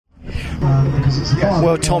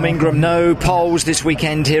Well, Tom Ingram, no poles this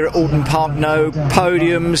weekend here at Alton Park, no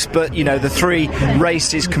podiums, but, you know, the 3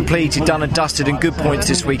 races completed, done and dusted, and good points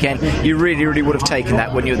this weekend. You really, really would have taken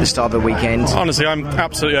that, wouldn't you, at the start of the weekend? Honestly, I'm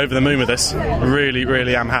absolutely over the moon with this. Really,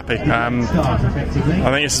 really am happy. I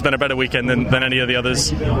think this has been a better weekend than any of the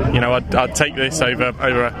others. You know, I'd take this over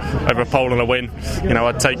a pole and a win. You know,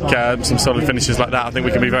 I'd take some solid finishes like that. I think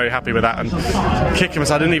we can be very happy with that. And kicking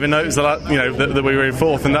us, I didn't even know it was that we were in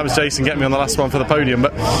 4th, and that was Jason getting me on the last one for the podium.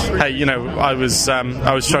 But hey, you know, I was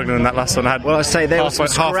struggling in that last one. I say there was some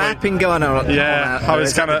scrapping going on. Yeah, I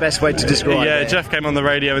was kind of the best way to describe it. Yeah, Jeff came on the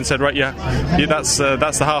radio and said, right, that's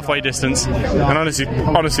the halfway distance. And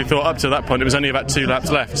honestly thought up to that point it was only about 2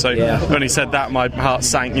 laps left. So when he said that, my heart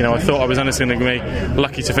sank. You know, I thought I was honestly going to be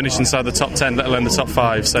lucky to finish inside the top 10, let alone the top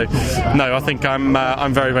 5. So no, I think I'm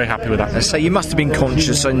very, very happy with that. So you must have been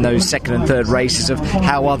conscious in those second and third races of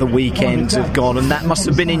how other weekends have gone, and that must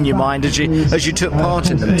have been in your mind as you took part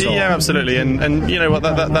in them, Tom. Yeah, absolutely. And you know what,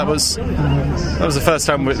 that was the first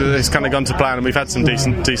time it's kind of gone to plan, and we've had some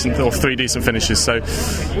decent or 3 decent finishes. So,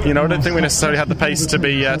 you know, I don't think we necessarily had the pace to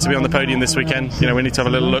be on the podium this weekend. You know, we need to have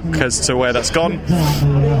a little look as to where that's gone.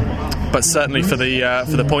 But certainly for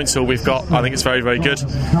the points haul we've got, I think it's very, very good.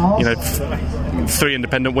 You know, 3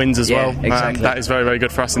 independent wins as well. Exactly. That is very, very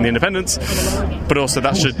good for us in the independents. But also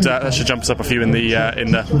that should jump us up a few in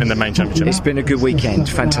the main championship. It's been a good weekend.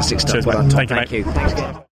 Fantastic stuff. Cheers, well done, Tom. Thank you, mate. Thank you.